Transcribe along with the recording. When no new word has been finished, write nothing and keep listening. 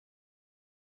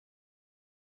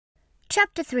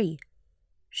Chapter 3.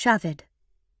 Shaved.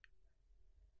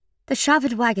 The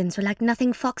shaved wagons were like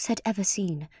nothing Fox had ever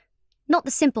seen. Not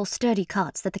the simple, sturdy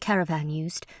carts that the caravan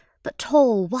used, but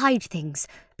tall, wide things,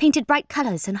 painted bright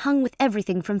colours and hung with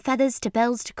everything from feathers to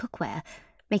bells to cookware,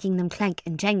 making them clank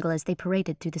and jangle as they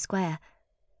paraded through the square.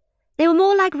 They were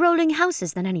more like rolling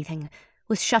houses than anything,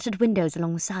 with shuttered windows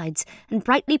along the sides and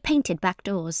brightly painted back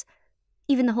doors.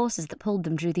 Even the horses that pulled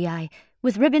them drew the eye,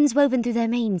 with ribbons woven through their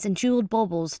manes and jewelled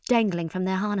baubles dangling from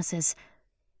their harnesses.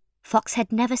 Fox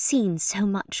had never seen so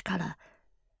much colour.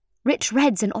 Rich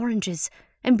reds and oranges,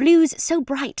 and blues so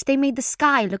bright they made the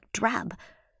sky look drab.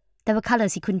 There were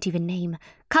colours he couldn't even name,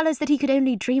 colours that he could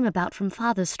only dream about from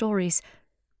father's stories.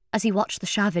 As he watched the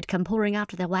shaved come pouring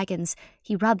out of their wagons,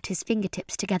 he rubbed his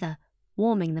fingertips together,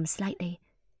 warming them slightly.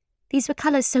 These were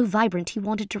colours so vibrant he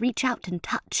wanted to reach out and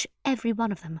touch every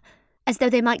one of them, as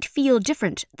though they might feel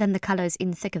different than the colours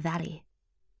in Thicker Valley.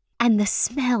 And the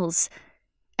smells!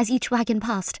 As each wagon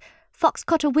passed, Fox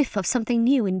caught a whiff of something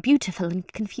new and beautiful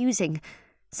and confusing,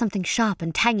 something sharp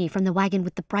and tangy from the wagon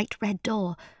with the bright red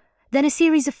door, then a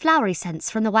series of flowery scents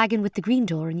from the wagon with the green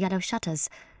door and yellow shutters.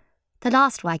 The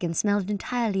last wagon smelled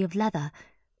entirely of leather,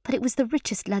 but it was the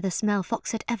richest leather smell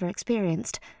Fox had ever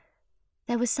experienced.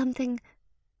 There was something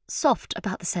soft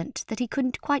about the scent that he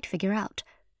couldn't quite figure out.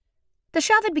 The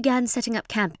shaved began setting up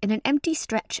camp in an empty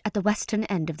stretch at the western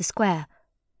end of the square.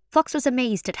 Fox was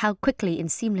amazed at how quickly and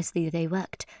seamlessly they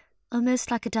worked, almost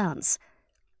like a dance.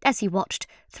 As he watched,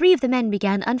 3 of the men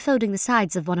began unfolding the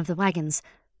sides of one of the wagons,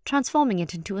 transforming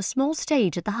it into a small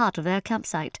stage at the heart of their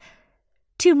campsite.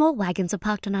 2 more wagons were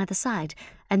parked on either side,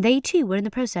 and they too were in the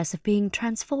process of being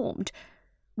transformed.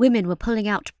 Women were pulling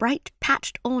out bright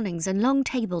patched awnings and long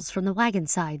tables from the wagon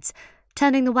sides,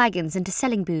 turning the wagons into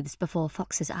selling booths before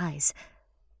Fox's eyes.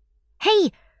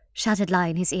 "Hey!" shouted Lai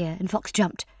in his ear, and Fox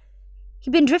jumped.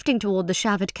 He'd been drifting toward the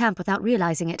shaved camp without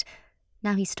realizing it.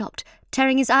 Now he stopped,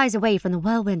 tearing his eyes away from the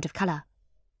whirlwind of colour.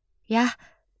 "Yeah,"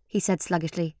 he said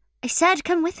sluggishly. "I said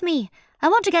come with me. I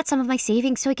want to get some of my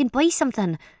savings so I can buy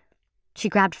something." She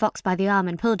grabbed Fox by the arm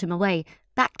and pulled him away,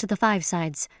 back to the 5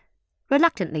 sides.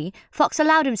 Reluctantly, Fox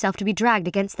allowed himself to be dragged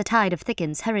against the tide of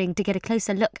Thickens, hurrying to get a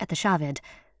closer look at the shaved.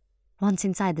 Once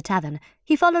inside the tavern,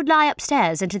 he followed Lai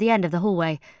upstairs into the end of the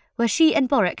hallway, where she and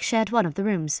Boric shared one of the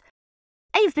rooms.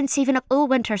 "I've been saving up all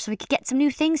winter so we could get some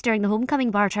new things during the homecoming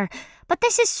barter, but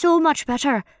this is so much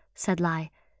better," said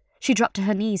Lai. She dropped to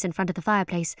her knees in front of the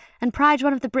fireplace and pried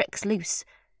one of the bricks loose.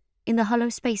 In the hollow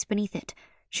space beneath it,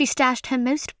 she stashed her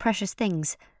most precious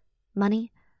things: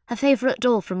 money, her favourite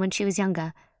doll from when she was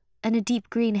younger, and a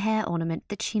deep green hair ornament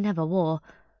that she never wore.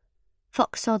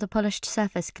 Fox saw the polished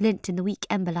surface glint in the weak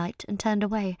ember light and turned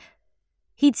away.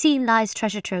 He'd seen Lai's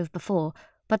treasure trove before,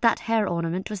 but that hair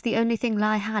ornament was the only thing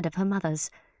Lai had of her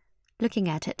mother's. Looking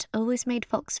at it always made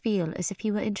Fox feel as if he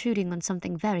were intruding on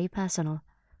something very personal.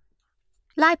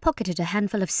 Lai pocketed a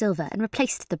handful of silver and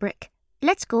replaced the brick.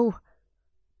 "Let's go."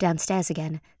 Downstairs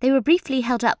again, they were briefly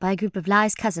held up by a group of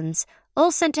Lai's cousins,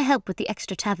 all sent to help with the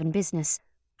extra tavern business.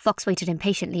 Fox waited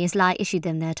impatiently as Lai issued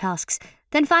them their tasks,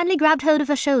 then finally grabbed hold of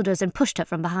her shoulders and pushed her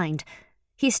from behind.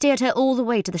 He steered her all the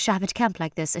way to the shaved camp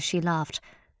like this as she laughed.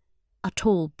 A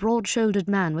tall, broad-shouldered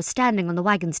man was standing on the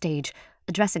wagon stage,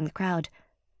 addressing the crowd.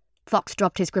 Fox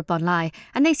dropped his grip on Lai,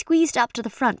 and they squeezed up to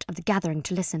the front of the gathering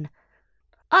to listen.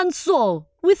 "And so,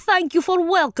 we thank you for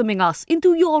welcoming us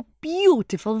into your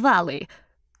beautiful valley,"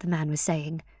 the man was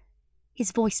saying.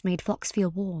 His voice made Fox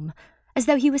feel warm, as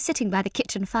though he was sitting by the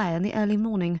kitchen fire in the early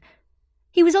morning.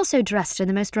 He was also dressed in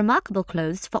the most remarkable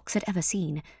clothes Fox had ever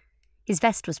seen. His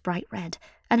vest was bright red,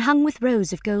 and hung with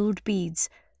rows of gold beads.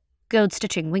 Gold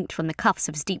stitching winked from the cuffs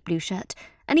of his deep blue shirt,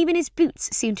 and even his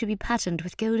boots seemed to be patterned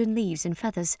with golden leaves and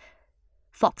feathers.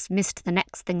 Fox missed the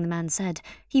next thing the man said.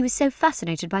 He was so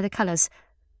fascinated by the colours.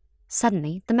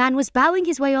 Suddenly, the man was bowing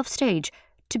his way off stage,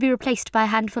 to be replaced by a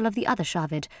handful of the other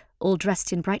shaved, all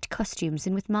dressed in bright costumes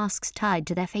and with masks tied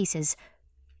to their faces.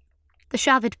 The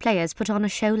shaved players put on a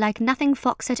show like nothing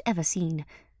Fox had ever seen.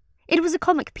 It was a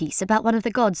comic piece about one of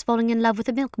the gods falling in love with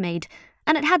a milkmaid,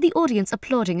 and it had the audience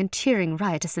applauding and cheering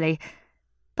riotously.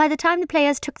 By the time the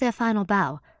players took their final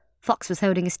bow, Fox was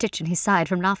holding a stitch in his side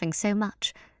from laughing so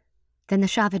much. Then the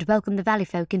shaved welcomed the valley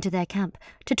folk into their camp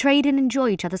to trade and enjoy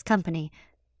each other's company.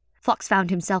 Fox found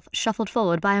himself shuffled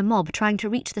forward by a mob trying to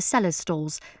reach the sellers'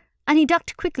 stalls, and he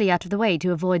ducked quickly out of the way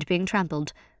to avoid being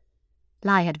trampled.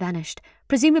 Lai had vanished,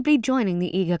 presumably joining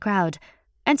the eager crowd,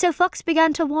 and so Fox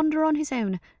began to wander on his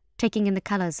own, taking in the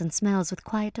colours and smells with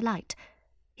quiet delight.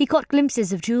 He caught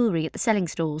glimpses of jewellery at the selling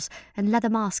stalls and leather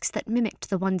masks that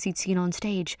mimicked the ones he'd seen on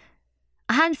stage.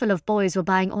 A handful of boys were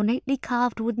buying ornately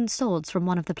carved wooden swords from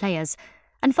one of the players,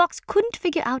 and Fox couldn't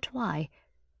figure out why.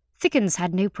 Thickens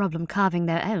had no problem carving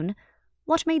their own.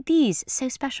 What made these so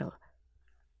special?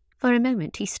 For a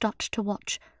moment he stopped to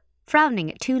watch,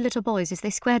 frowning at two little boys as they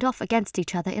squared off against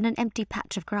each other in an empty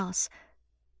patch of grass.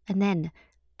 And then,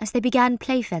 as they began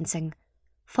play fencing,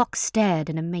 Fox stared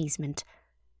in amazement.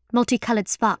 Multicoloured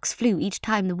sparks flew each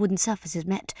time the wooden surfaces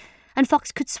met, and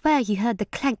Fox could swear he heard the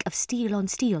clank of steel on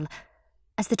steel.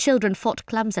 As the children fought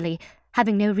clumsily,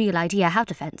 having no real idea how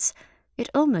to fence, it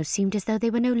almost seemed as though they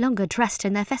were no longer dressed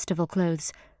in their festival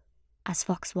clothes. As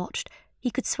Fox watched,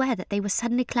 he could swear that they were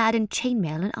suddenly clad in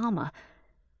chainmail and armour.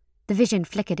 The vision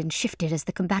flickered and shifted as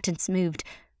the combatants moved,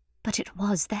 but it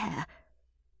was there.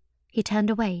 He turned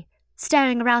away,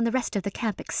 staring around the rest of the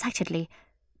camp excitedly.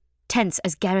 Tents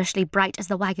as garishly bright as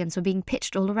the wagons were being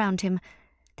pitched all around him.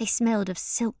 They smelled of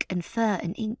silk and fur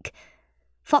and ink.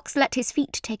 Fox let his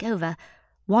feet take over,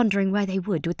 wandering where they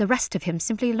would, with the rest of him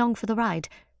simply along for the ride.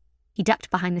 He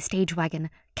ducked behind the stage wagon,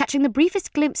 catching the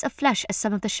briefest glimpse of flesh as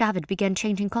some of the Shavid began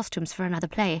changing costumes for another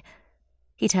play.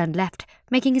 He turned left,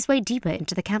 making his way deeper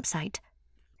into the campsite.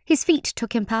 His feet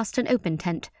took him past an open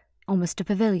tent, almost a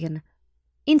pavilion.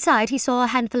 Inside he saw a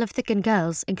handful of thickened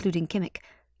girls, including Kimmick,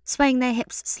 swaying their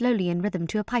hips slowly in rhythm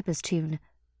to a piper's tune.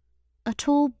 A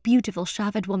tall, beautiful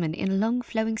Shavid woman in a long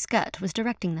flowing skirt was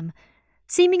directing them,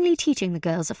 seemingly teaching the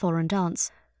girls a foreign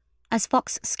dance. As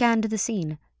Fox scanned the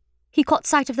scene, he caught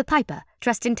sight of the piper,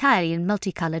 dressed entirely in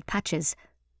multicoloured patches.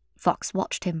 Fox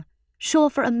watched him, sure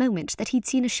for a moment that he'd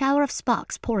seen a shower of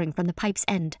sparks pouring from the pipe's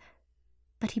end.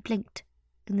 But he blinked,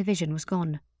 and the vision was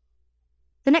gone.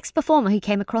 The next performer he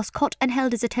came across caught and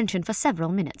held his attention for several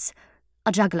minutes.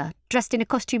 A juggler, dressed in a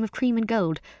costume of cream and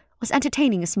gold, was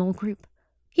entertaining a small group.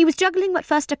 He was juggling what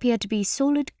first appeared to be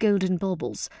solid golden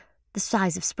baubles, the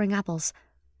size of spring apples.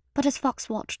 But as Fox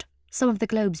watched, some of the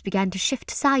globes began to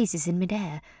shift sizes in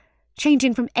midair,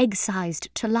 changing from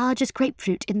egg-sized to large as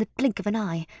grapefruit in the blink of an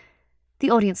eye. The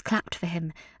audience clapped for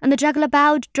him, and the juggler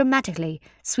bowed dramatically,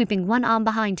 sweeping one arm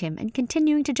behind him and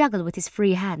continuing to juggle with his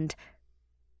free hand.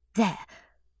 There,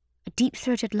 a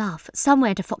deep-throated laugh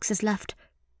somewhere to Fox's left,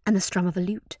 and the strum of a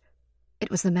lute. It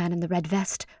was the man in the red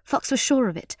vest. Fox was sure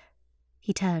of it.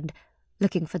 He turned,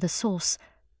 looking for the source.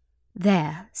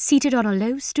 There, seated on a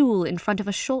low stool in front of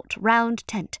a short, round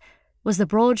tent, was the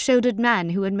broad-shouldered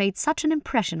man who had made such an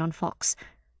impression on Fox.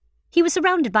 He was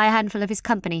surrounded by a handful of his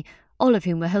company, all of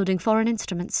whom were holding foreign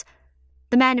instruments.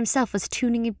 The man himself was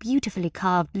tuning a beautifully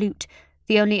carved lute,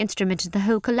 the only instrument in the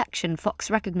whole collection Fox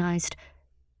recognized.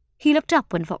 He looked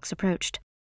up when Fox approached.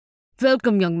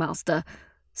 "Welcome, young master,"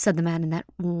 said the man in that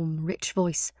warm, rich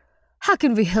voice. "How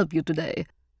can we help you today?"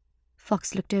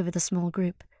 Fox looked over the small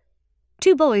group.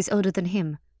 Two boys older than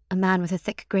him, a man with a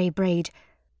thick grey braid,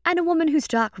 and a woman whose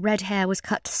dark red hair was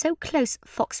cut so close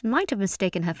Fox might have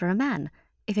mistaken her for a man,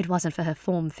 if it wasn't for her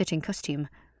form-fitting costume.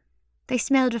 They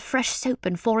smelled of fresh soap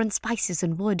and foreign spices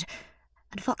and wood,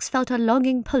 and Fox felt a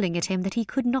longing pulling at him that he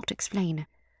could not explain.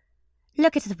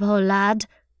 "Look at the poor lad,"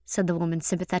 said the woman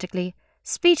sympathetically.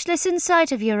 "Speechless in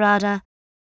sight of you, Radha."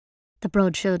 The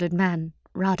broad-shouldered man,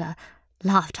 Radha,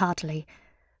 laughed heartily.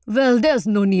 "Well, there's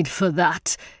no need for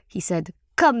that," he said.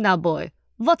 "Come now, boy,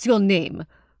 what's your name?"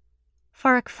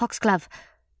 "Forik Foxglove.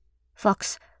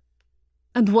 Fox."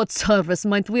 "And what service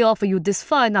might we offer you this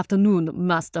fine afternoon,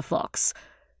 Master Fox?"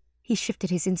 He shifted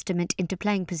his instrument into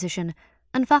playing position,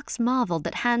 and Fox marvelled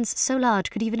that hands so large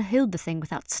could even hold the thing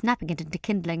without snapping it into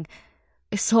kindling.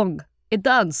 "A song, a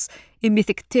dance, a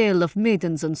mythic tale of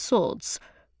maidens and swords."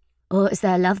 "Or is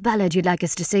there a love ballad you'd like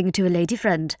us to sing to a lady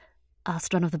friend?"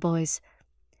 asked one of the boys.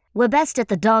 "We're best at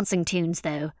the dancing tunes,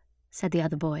 though," said the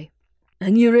other boy.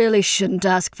 "And you really shouldn't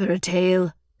ask for a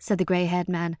tale," said the grey-haired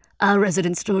man. "Our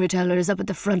resident storyteller is up at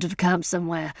the front of camp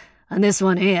somewhere, and this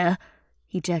one here,"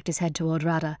 he jerked his head toward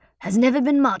Radha, "has never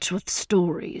been much with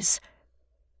stories."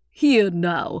 "Here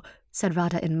now," said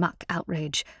Radha in mock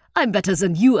outrage. "I'm better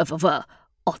than you ever were,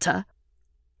 Otter."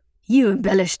 "You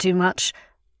embellish too much,"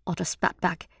 Otter spat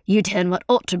back. "You turn what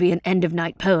ought to be an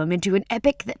end-of-night poem into an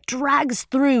epic that drags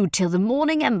through till the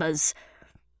morning embers."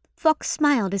 Fox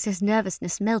smiled as his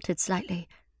nervousness melted slightly.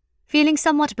 Feeling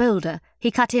somewhat bolder, he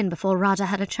cut in before Radha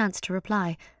had a chance to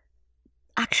reply.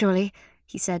 "Actually,"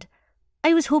 he said,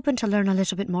 "I was hoping to learn a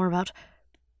little bit more about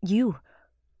you.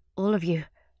 All of you.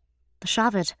 The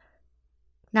Shavid."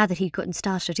 Now that he'd gotten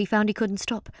started, he found he couldn't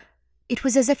stop. It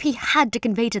was as if he had to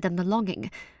convey to them the longing,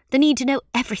 the need to know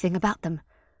everything about them.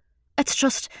 "It's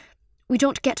just, we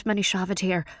don't get many Shavid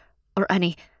here, or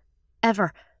any,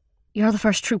 ever. You're the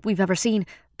first troupe we've ever seen,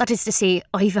 that is to say,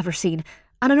 I've ever seen,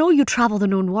 and I know you travel the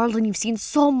known world and you've seen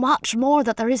so much more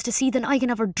that there is to see than I can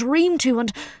ever dream to,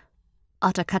 and—"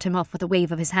 Otter cut him off with a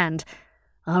wave of his hand.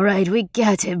 All right, we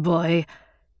get it, boy.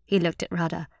 He looked at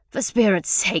Rada. For spirit's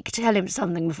sake, tell him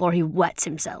something before he wets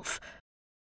himself.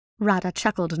 Rada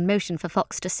chuckled and motioned for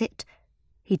Fox to sit.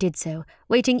 He did so,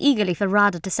 waiting eagerly for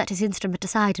Rada to set his instrument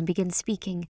aside and begin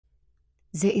speaking.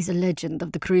 There is a legend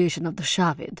of the creation of the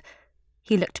Shavid.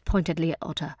 He looked pointedly at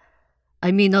Otter.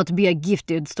 I may not be a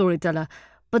gifted storyteller,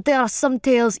 but there are some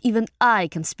tales even I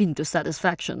can spin to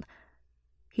satisfaction.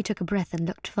 He took a breath and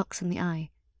looked Fox in the eye.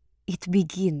 It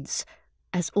begins,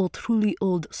 as all truly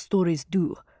old stories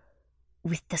do,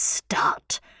 with the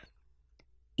start.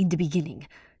 In the beginning,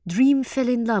 Dream fell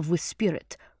in love with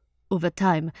Spirit. Over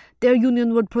time, their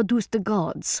union would produce the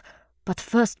gods, but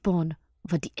firstborn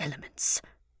were the elements.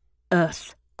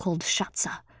 Earth, called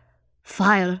Shatsa,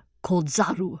 fire, called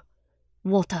Zaru,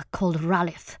 water, called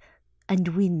Ralith, and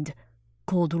wind,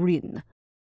 called Rin.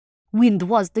 Wind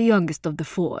was the youngest of the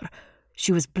four.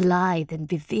 She was blithe and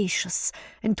vivacious,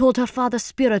 and told her father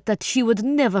Spirit that she would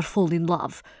never fall in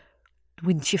love.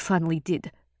 When she finally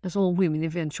did, as all women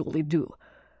eventually do,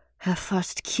 her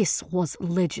first kiss was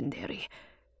legendary.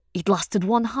 It lasted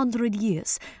 100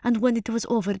 years, and when it was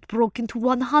over it broke into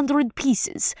 100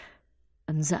 pieces.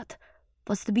 And that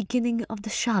was the beginning of the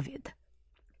Shavid.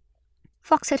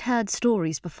 Fox had heard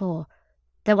stories before.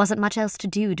 There wasn't much else to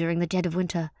do during the dead of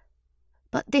winter.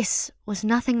 But this was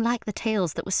nothing like the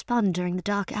tales that were spun during the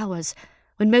dark hours,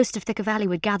 when most of Thicker Valley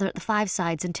would gather at the Five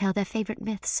Sides and tell their favourite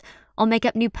myths, or make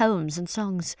up new poems and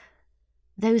songs.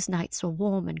 Those nights were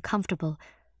warm and comfortable,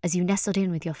 as you nestled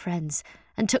in with your friends,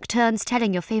 and took turns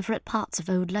telling your favourite parts of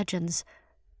old legends.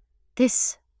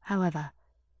 This, however,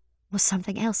 was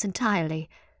something else entirely.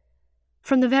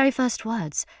 From the very first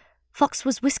words, Fox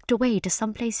was whisked away to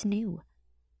some place new.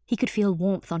 He could feel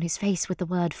warmth on his face with the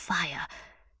word fire,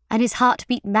 and his heart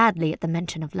beat madly at the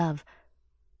mention of love.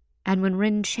 And when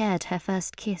Rin shared her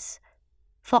first kiss,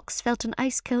 Fox felt an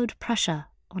ice-cold pressure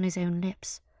on his own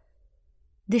lips.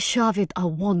 The Shavid are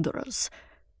wanderers,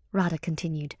 Rada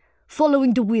continued,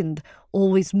 following the wind,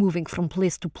 always moving from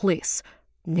place to place,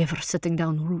 never setting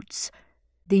down roots.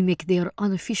 They make their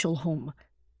unofficial home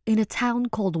in a town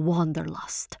called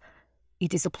Wanderlust.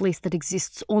 It is a place that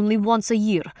exists only once a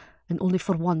year, and only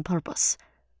for one purpose,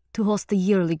 to host the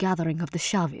yearly gathering of the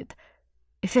Shavid,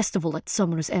 a festival at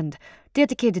summer's end,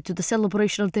 dedicated to the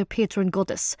celebration of their patron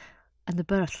goddess and the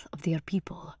birth of their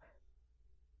people.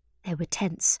 There were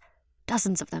tents,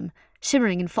 dozens of them,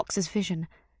 shimmering in Fox's vision,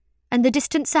 and the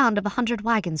distant sound of 100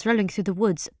 wagons rolling through the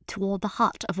woods toward the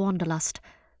heart of Wanderlust,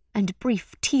 and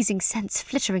brief, teasing scents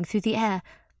flittering through the air,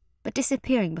 but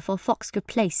disappearing before Fox could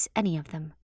place any of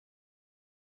them.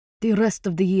 The rest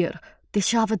of the year, the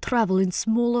Shavid travel in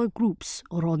smaller groups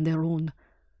or on their own.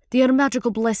 Their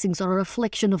magical blessings are a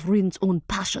reflection of Rin's own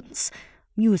passions,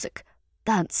 music,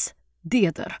 dance,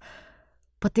 theatre.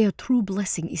 But their true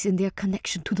blessing is in their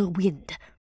connection to the wind.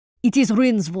 It is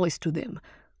Rin's voice to them,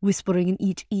 whispering in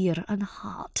each ear and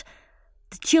heart.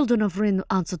 The children of Rin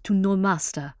answer to no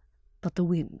master but the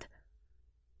wind.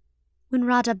 When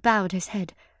Rada bowed his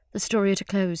head, the story at a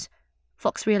close,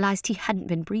 Fox realized he hadn't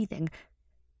been breathing.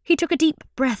 He took a deep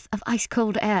breath of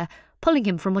ice-cold air, pulling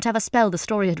him from whatever spell the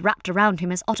story had wrapped around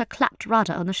him as Otter clapped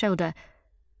Rada on the shoulder.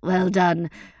 Well done.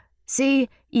 See,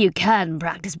 you can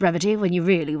practice brevity when you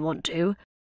really want to.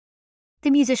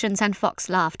 The musicians and Fox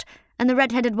laughed, and the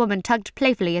red-headed woman tugged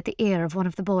playfully at the ear of one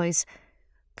of the boys.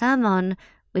 Come on,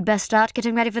 we'd best start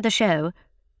getting ready for the show.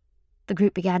 The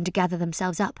group began to gather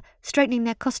themselves up, straightening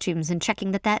their costumes and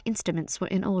checking that their instruments were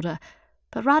in order.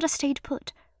 But Rada stayed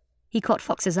put. He caught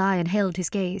Fox's eye and held his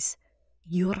gaze.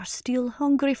 You're still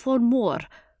hungry for more,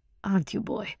 aren't you,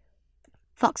 boy?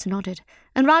 Fox nodded,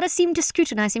 and Rada seemed to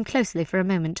scrutinize him closely for a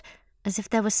moment, as if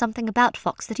there was something about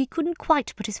Fox that he couldn't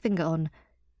quite put his finger on.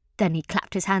 Then he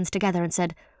clapped his hands together and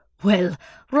said, Well,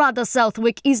 Rada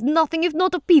Southwick is nothing if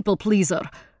not a people-pleaser.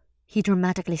 He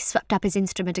dramatically swept up his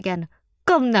instrument again.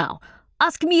 Come now,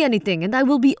 ask me anything, and I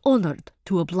will be honored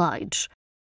to oblige.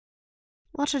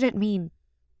 What did it mean,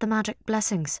 the magic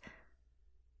blessings?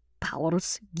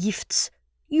 Powers, gifts,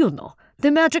 you know,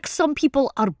 the magic some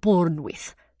people are born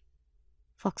with.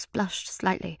 Fox blushed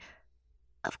slightly.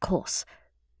 Of course.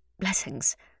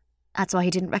 Blessings. That's why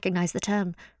he didn't recognize the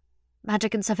term.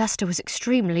 Magic in Sylvester was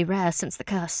extremely rare since the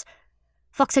curse.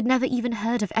 Fox had never even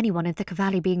heard of anyone in Thicker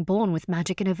Valley being born with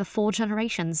magic in over 4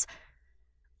 generations.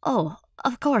 Oh,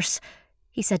 of course,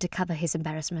 he said to cover his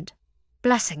embarrassment.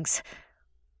 Blessings.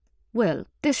 Well,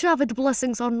 the Shavid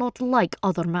blessings are not like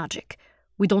other magic.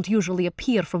 We don't usually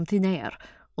appear from thin air,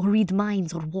 or read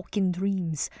minds or walk in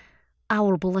dreams.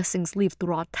 Our blessings live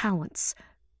through our talents.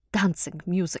 Dancing,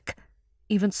 music,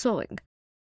 even sewing.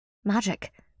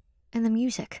 Magic? In the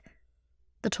music?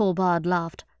 The tall bard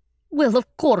laughed. Well, of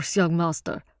course, young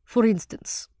master. For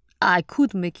instance, I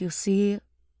could make you see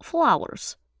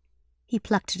flowers. He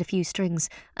plucked at a few strings,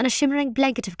 and a shimmering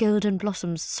blanket of golden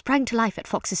blossoms sprang to life at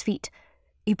Fox's feet.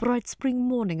 A bright spring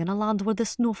morning in a land where the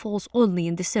snow falls only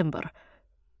in December.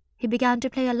 He began to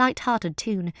play a light-hearted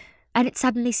tune, and it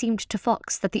suddenly seemed to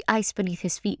Fox that the ice beneath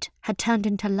his feet had turned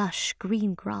into lush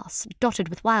green grass dotted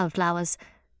with wildflowers.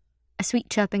 A sweet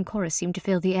chirping chorus seemed to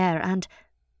fill the air, and,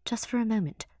 just for a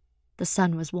moment, the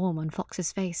sun was warm on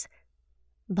Fox's face.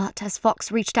 But as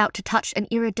Fox reached out to touch an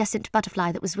iridescent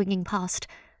butterfly that was winging past,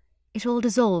 it all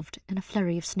dissolved in a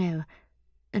flurry of snow,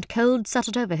 and cold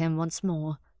settled over him once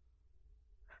more.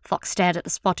 Fox stared at the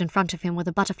spot in front of him where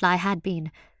the butterfly had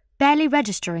been, barely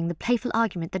registering the playful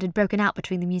argument that had broken out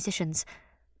between the musicians.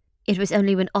 It was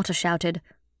only when Otter shouted,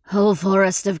 "Whole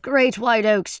forest of great white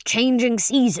oaks, changing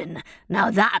season!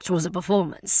 Now that was a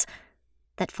performance!"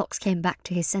 that Fox came back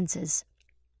to his senses.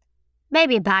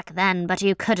 "Maybe back then, but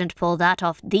you couldn't pull that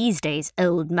off these days,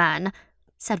 old man,"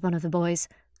 said one of the boys,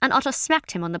 and Otter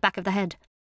smacked him on the back of the head.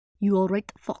 "You all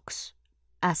right, Fox?"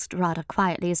 asked Rada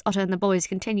quietly as Otter and the boys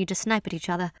continued to snipe at each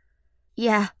other.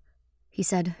 "Yeah," he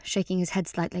said, shaking his head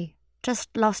slightly.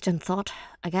 "Just lost in thought,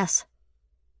 I guess."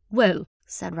 "Well,"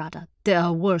 said Rada, "there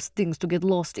are worse things to get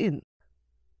lost in."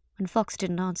 When Fox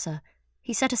didn't answer,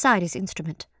 he set aside his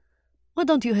instrument. "Why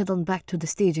don't you head on back to the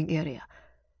staging area?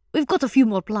 We've got a few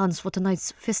more plans for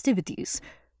tonight's festivities.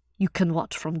 You can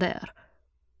watch from there."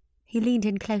 He leaned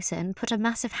in closer and put a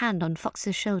massive hand on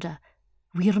Fox's shoulder.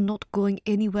 "We're not going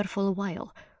anywhere for a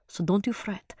while, so don't you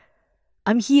fret.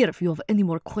 I'm here if you have any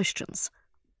more questions.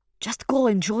 Just go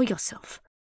enjoy yourself."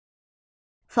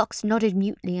 Fox nodded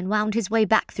mutely and wound his way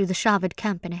back through the Shaved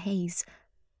camp in a haze.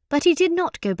 But he did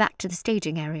not go back to the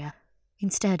staging area.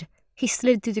 Instead, he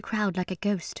slid through the crowd like a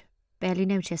ghost, barely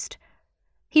noticed.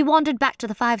 He wandered back to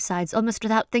the Five Sides almost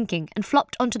without thinking and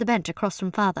flopped onto the bench across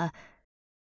from Father.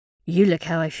 "You look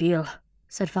how I feel,"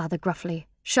 said Father gruffly,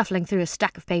 shuffling through a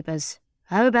stack of papers.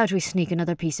 "How about we sneak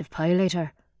another piece of pie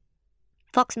later?"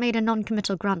 Fox made a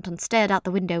non-committal grunt and stared out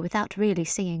the window without really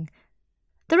seeing.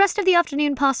 The rest of the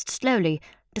afternoon passed slowly,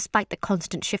 despite the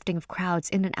constant shifting of crowds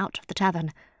in and out of the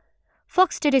tavern.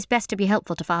 Fox did his best to be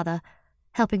helpful to Father,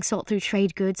 helping sort through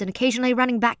trade goods and occasionally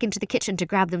running back into the kitchen to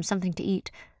grab them something to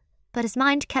eat. But his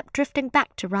mind kept drifting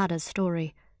back to Rada's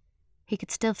story. He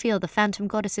could still feel the phantom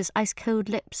goddess's ice-cold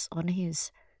lips on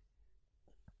his.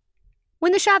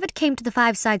 When the Shaved came to the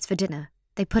Five Sides for dinner,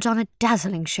 they put on a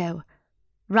dazzling show.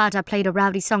 Rada played a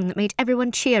rowdy song that made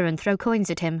everyone cheer and throw coins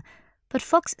at him, but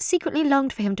Fox secretly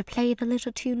longed for him to play the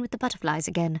little tune with the butterflies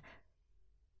again.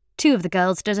 Two of the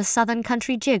girls did a southern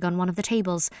country jig on one of the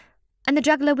tables, and the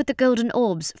juggler with the golden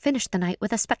orbs finished the night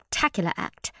with a spectacular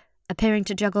act, appearing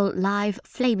to juggle live,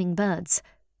 flaming birds.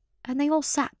 And they all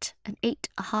sat and ate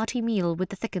a hearty meal with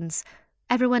the thickens,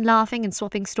 everyone laughing and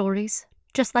swapping stories,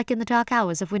 just like in the dark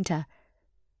hours of winter.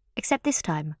 Except this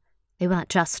time, they weren't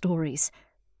just stories.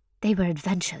 They were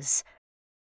adventures.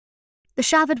 The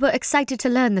Shaved were excited to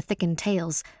learn the thickened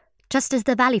tales, just as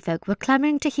the valley folk were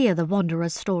clamouring to hear the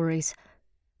wanderers' stories.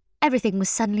 Everything was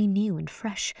suddenly new and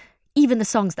fresh, even the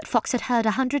songs that Fox had heard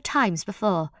 100 times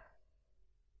before.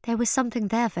 There was something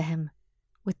there for him,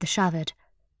 with the Shaved.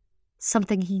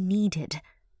 Something he needed.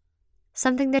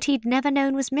 Something that he'd never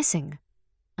known was missing,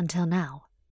 until now.